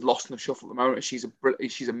Baszler's lost in the shuffle at the moment.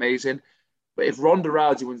 She's amazing. But if Ronda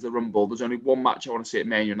Rousey wins the Rumble, there's only one match I want to see at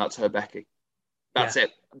Mania, and that's her Becky. That's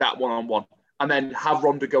it. That one-on-one. And then have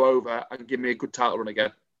Ronda go over and give me a good title run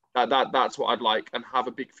again. That's what I'd like, and have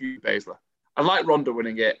a big feud with Baszler. I like Ronda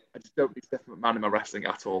winning it. I just don't need Stephanie McMahon in my wrestling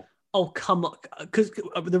at all. Oh, come on. Because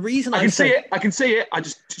the reason I can see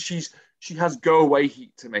it. She has go away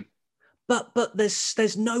heat to me. But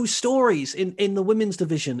there's no stories in the women's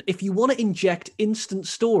division. If you want to inject instant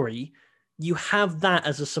story, you have that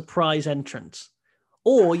as a surprise entrance.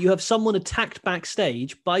 Or you have someone attacked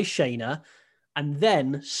backstage by Shayna, and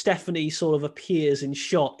then Stephanie sort of appears in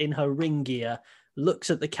shot in her ring gear, looks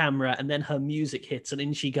at the camera, and then her music hits, and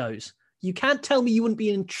in she goes. You can't tell me you wouldn't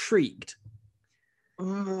be intrigued.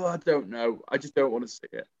 Oh, I don't know. I just don't want to see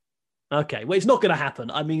it. Okay, well, it's not going to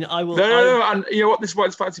happen. I mean, I will... No, and you know what? This is why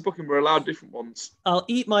it's fancy booking. We're allowed different ones. I'll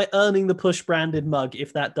eat my Earning the Push branded mug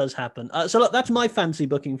if that does happen. So look, that's my fancy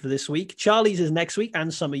booking for this week. Charlie's is next week,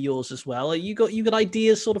 and some of yours as well. You got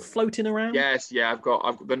ideas sort of floating around? Yes, yeah. I've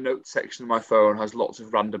got the notes section of my phone has lots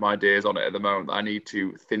of random ideas on it at the moment that I need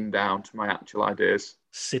to thin down to my actual ideas.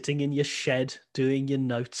 Sitting in your shed, doing your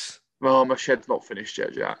notes. Well, my shed's not finished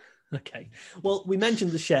yet, Jack. Okay. Well, we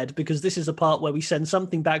mentioned the shed because this is a part where we send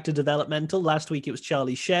something back to developmental. Last week it was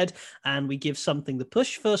Charlie's shed, and we give something the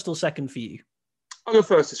push. First or second for you? I'll go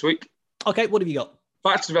first this week. Okay, what have you got?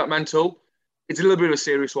 Back to developmental. It's a little bit of a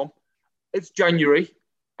serious one. It's January.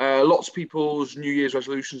 Lots of people's New Year's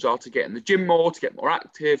resolutions are to get in the gym more, to get more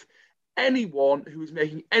active. Anyone who is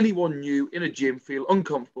making anyone new in a gym feel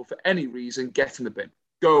uncomfortable for any reason, get in the bin.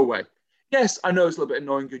 Go away. Yes, I know it's a little bit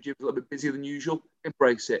annoying. Your gym's a little bit busier than usual.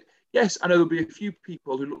 Embrace it. Yes, I know there'll be a few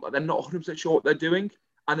people who look like they're not 100% sure what they're doing,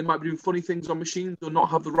 and they might be doing funny things on machines or not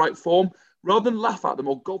have the right form. Rather than laugh at them,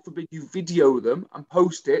 or God forbid you video them and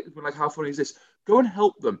post it, like, how funny is this? Go and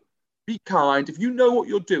help them. Be kind. If you know what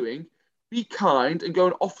you're doing, be kind and go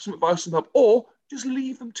and offer some advice and help, or just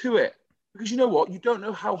leave them to it. Because you know what? You don't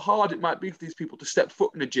know how hard it might be for these people to step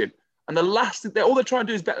foot in a gym. And the last thing, all they're trying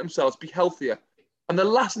to do is better themselves, be healthier. And the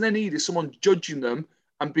last thing they need is someone judging them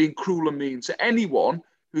and being cruel and mean. So anyone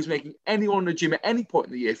who's making anyone in the gym at any point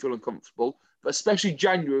in the year feel uncomfortable, but especially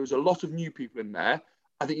January, there's a lot of new people in there,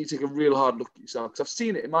 I think you take a real hard look at yourself. Because I've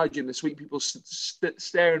seen it in my gym this week, people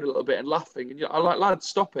staring a little bit and laughing. And I'm like, lads,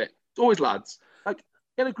 stop it. It's always lads. Like,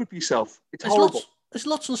 get a grip of yourself. It's horrible. There's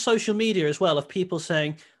lots on social media as well of people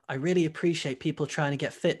saying, I really appreciate people trying to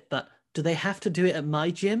get fit, but do they have to do it at my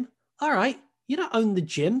gym? All right, you don't own the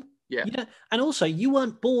gym. Yeah. And also, you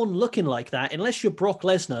weren't born looking like that unless you're Brock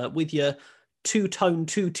Lesnar with your two-tone,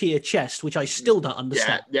 two-tier chest, which I still don't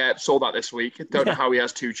understand. Yeah, saw that this week. I don't know how he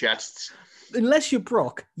has two chests. Unless you're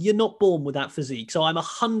Brock, you're not born with that physique. So I'm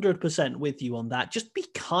 100% with you on that. Just be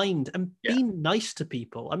kind and be nice to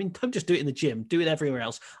people. I mean, don't just do it in the gym. Do it everywhere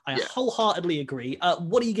else. I wholeheartedly agree.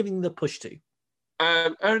 What are you giving the push to?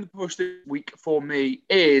 Only the push this week for me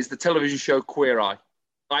is the television show Queer Eye.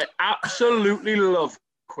 I absolutely love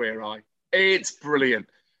Queer Eye. It's brilliant.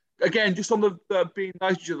 Again, just on the being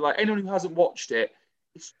nice to each other, like anyone who hasn't watched it,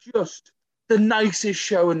 it's just the nicest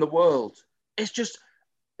show in the world. It's just,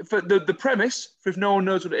 for the premise, for if no one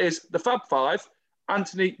knows what it is, the Fab Five,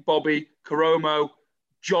 Anthony, Bobby, Karomo,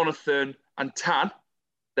 Jonathan, and Tan,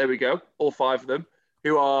 there we go, all five of them,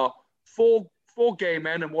 who are four gay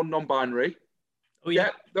men and one non-binary. Oh yeah.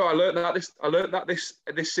 No, I learned that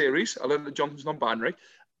this series. I learned that Jonathan's non-binary.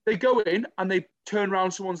 They go in and they turn around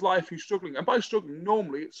someone's life who's struggling. And by struggling,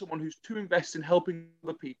 normally it's someone who's too invested in helping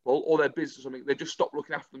other people or their business or something. They just stop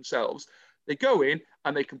looking after themselves. They go in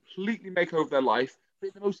and they completely make over their life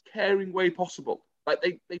in the most caring way possible. Like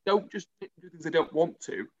they don't just do things they don't want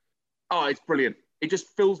to. Oh, it's brilliant. It just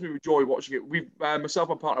fills me with joy watching it. We've myself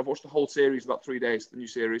and my partner have watched the whole series in about 3 days, the new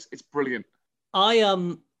series. It's brilliant.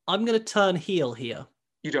 I'm gonna turn heel here.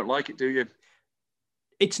 You don't like it, do you?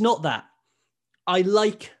 It's not that. I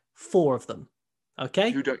like 4 of them.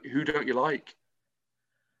 Okay? Who don't you like?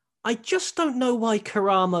 I just don't know why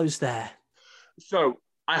Karamo's there. So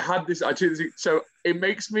so it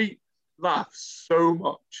makes me laugh so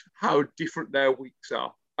much how different their weeks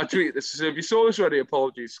are. I tweeted this. So if you saw this already,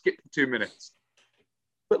 apologies. Skip for 2 minutes.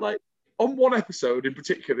 But like on one episode in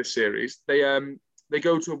particular, this series, they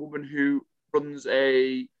go to a woman who runs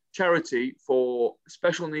a charity for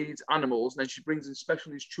special needs animals, and then she brings in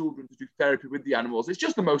special needs children to do therapy with the animals. It's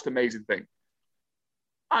just the most amazing thing.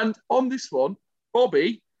 And on this one,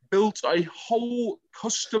 Bobby built a whole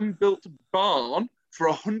custom-built barn for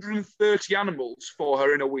 130 animals for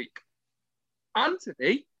her in a week.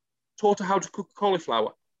 Anthony taught her how to cook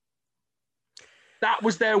cauliflower. That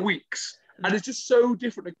was their weeks. And it's just so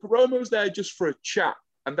different. Like, Karamo's there just for a chat,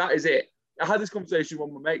 and that is it. I had this conversation with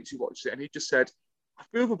one of my mates who watched it, and he just said, I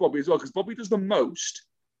feel for Bobby as well, because Bobby does the most,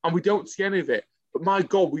 and we don't see any of it. But my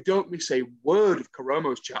God, we don't miss a word of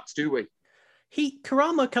Karamo's chats, do we?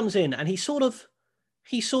 Karamo comes in, and he sort of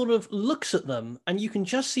looks at them, and you can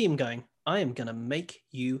just see him going, I am going to make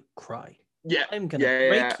you cry. Yeah. I'm going to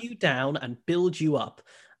break you down and build you up.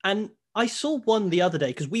 And I saw one the other day,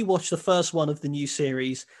 because we watched the first one of the new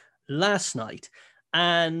series last night,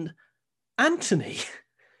 and Anthony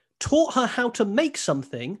taught her how to make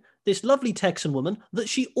something, this lovely Texan woman, that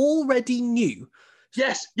she already knew.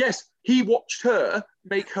 Yes. He watched her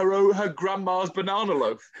make her grandma's banana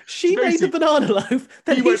loaf. She made the banana loaf.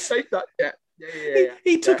 He won't take that yet.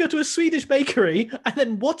 He took her to a Swedish bakery and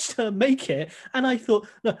then watched her make it. And I thought,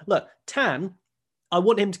 no, look, Tan, I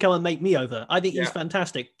want him to come and make me over. I think he's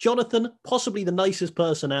fantastic. Jonathan, possibly the nicest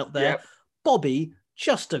person out there. Yep. Bobby,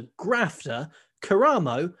 just a grafter.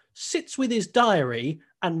 Karamo sits with his diary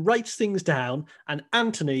and writes things down. And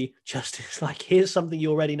Anthony just is like, here's something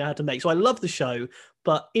you already know how to make. So I love the show.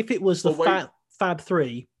 But if it was the Fab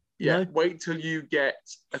 3... Yeah, wait till you get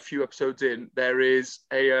a few episodes in. There is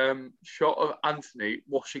a shot of Anthony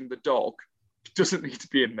washing the dog. He doesn't need to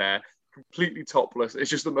be in there. Completely topless. It's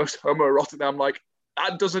just the most homoerotic. I'm like,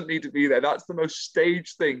 that doesn't need to be there. That's the most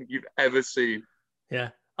staged thing you've ever seen. Yeah.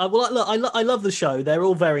 Well, look, I love the show. They're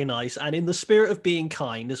all very nice. And in the spirit of being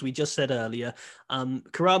kind, as we just said earlier,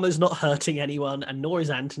 Karamo's not hurting anyone, and nor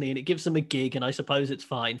is Anthony, and it gives them a gig, and I suppose it's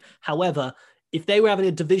fine. However, if they were having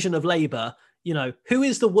a division of labor, you know, who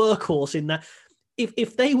is the workhorse in that?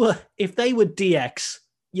 If they were DX,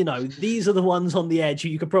 you know, these are the ones on the edge who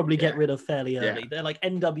you could probably get rid of fairly early. They're like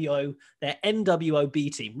NWO, they're NWO B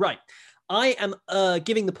team. Right. I am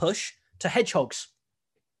giving the push to hedgehogs.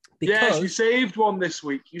 Yes, you saved one this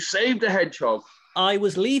week. You saved a hedgehog. I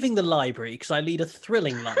was leaving the library because I lead a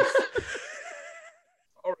thrilling life.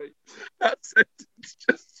 Sorry. That's it. It's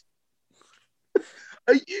just...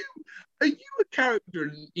 Are you a character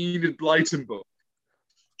in Enid Blyton book?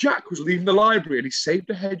 Jack was leaving the library and he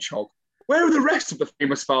saved a hedgehog. Where are the rest of the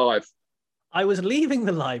famous 5? I was leaving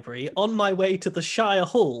the library on my way to the Shire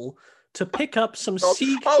Hall to pick up some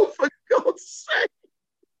Oh, for God's sake!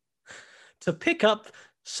 To pick up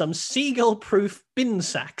some seagull-proof bin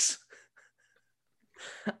sacks.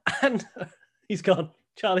 And he's gone.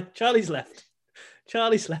 Charlie's left.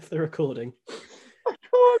 Charlie's left the recording. I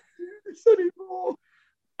can't do this anymore.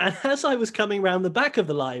 And as I was coming round the back of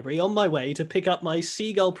the library on my way to pick up my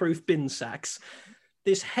seagull-proof bin sacks,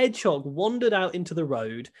 this hedgehog wandered out into the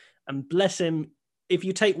road, and bless him, if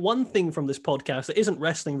you take one thing from this podcast that isn't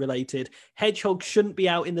wrestling related, hedgehogs shouldn't be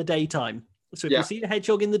out in the daytime. So if you see a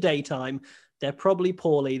hedgehog in the daytime, they're probably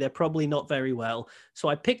poorly, they're probably not very well. So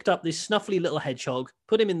I picked up this snuffly little hedgehog,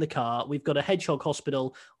 put him in the car. We've got a hedgehog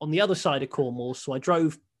hospital on the other side of Cornwall, so I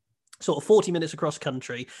drove sort of 40 minutes across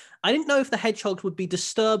country. I didn't know if the hedgehogs would be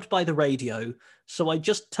disturbed by the radio, so I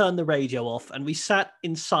just turned the radio off and we sat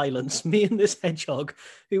in silence, me and this hedgehog,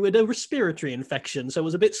 who had a respiratory infection, so it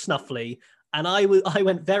was a bit snuffly. And I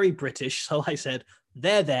went very British, so I said,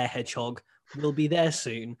 there, hedgehog, we'll be there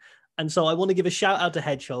soon. And so I want to give a shout out to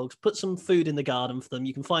hedgehogs, put some food in the garden for them.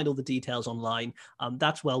 You can find all the details online.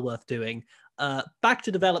 That's well worth doing. Back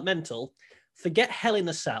to developmental. Forget Hell in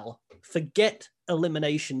a Cell. Forget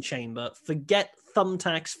Elimination Chamber. Forget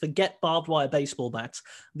thumbtacks. Forget barbed wire baseball bats.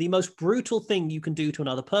 The most brutal thing you can do to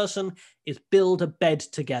another person is build a bed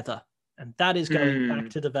together. And that is going back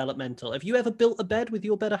to developmental. Have you ever built a bed with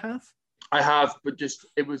your better half? I have, but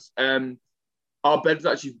it was our bed was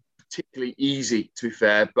actually particularly easy, to be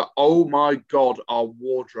fair. But oh my God, our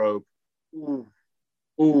wardrobe. Ooh.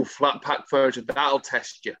 Ooh, flat pack furniture. That'll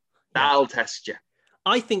test you. That'll test you.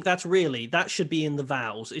 I think that should be in the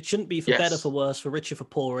vows. It shouldn't be for better, for worse, for richer, for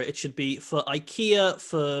poorer. It should be for IKEA,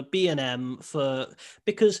 for B&M,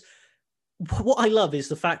 because what I love is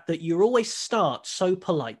the fact that you always start so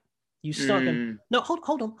polite. You start going, no,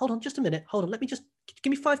 hold on, just a minute. Hold on, give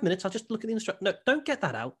me 5 minutes. I'll just look at the instruction. No, don't get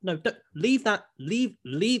that out. No, don't leave that. Leave.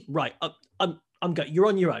 Right, I'm going. You're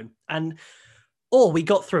on your own. And we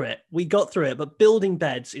got through it. But building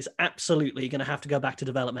beds is absolutely going to have to go back to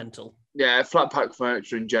developmental. Yeah, flat pack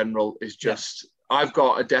furniture in general is just. Yeah. I've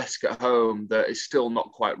got a desk at home that is still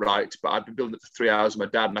not quite right, but I've been building it for 3 hours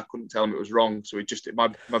with my dad, and I couldn't tell him it was wrong. So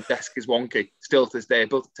my desk is wonky still to this day. I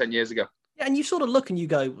built it 10 years ago. Yeah, and you sort of look and you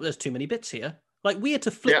go, "There's too many bits here." Like we had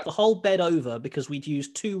to flip the whole bed over because we'd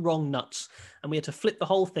used 2 wrong nuts, and we had to flip the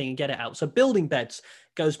whole thing and get it out. So building beds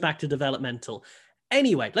goes back to developmental.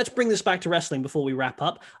 Anyway, let's bring this back to wrestling before we wrap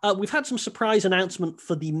up. We've had some surprise announcement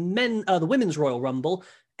for the Women's Royal Rumble.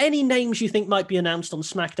 Any names you think might be announced on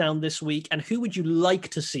SmackDown this week, and who would you like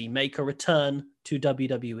to see make a return to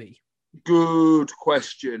WWE? Good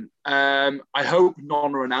question. I hope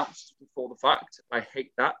none are announced before the fact. I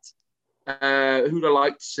hate that. Who'd I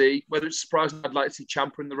like to see? Whether it's surprising, I'd like to see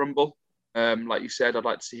Ciampa in the Rumble. Like you said, I'd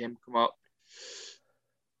like to see him come up.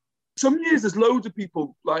 Some years there's loads of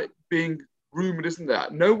people like being rumoured, isn't there?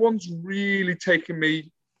 No one's really taken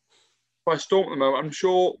me by storm at the moment. I'm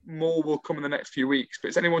sure more will come in the next few weeks. But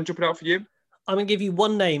is anyone jumping out for you? I'm going to give you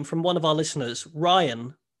one name from one of our listeners.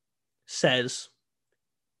 Ryan says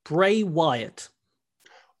Bray Wyatt.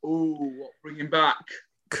 Oh, bring him back.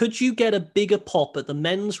 Could you get a bigger pop at the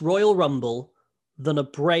Men's Royal Rumble than a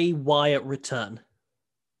Bray Wyatt return?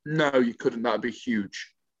 No, you couldn't. That would be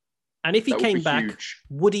huge. And if he came back,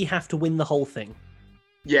 would he have to win the whole thing?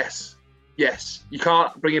 Yes. You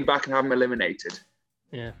can't bring him back and have him eliminated.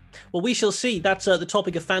 Yeah. Well, we shall see. That's the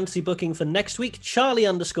topic of fantasy booking for next week.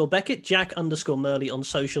 Charlie_Beckett, Jack_Murley on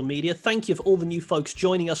social media. Thank you for all the new folks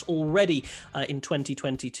joining us already in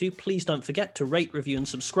 2022. Please don't forget to rate, review, and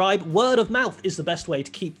subscribe. Word of mouth is the best way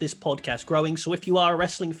to keep this podcast growing. So if you are a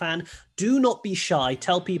wrestling fan, do not be shy.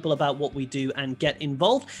 Tell people about what we do and get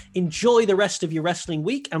involved. Enjoy the rest of your wrestling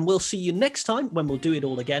week, and we'll see you next time when we'll do it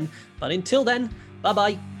all again. But until then,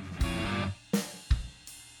 bye-bye.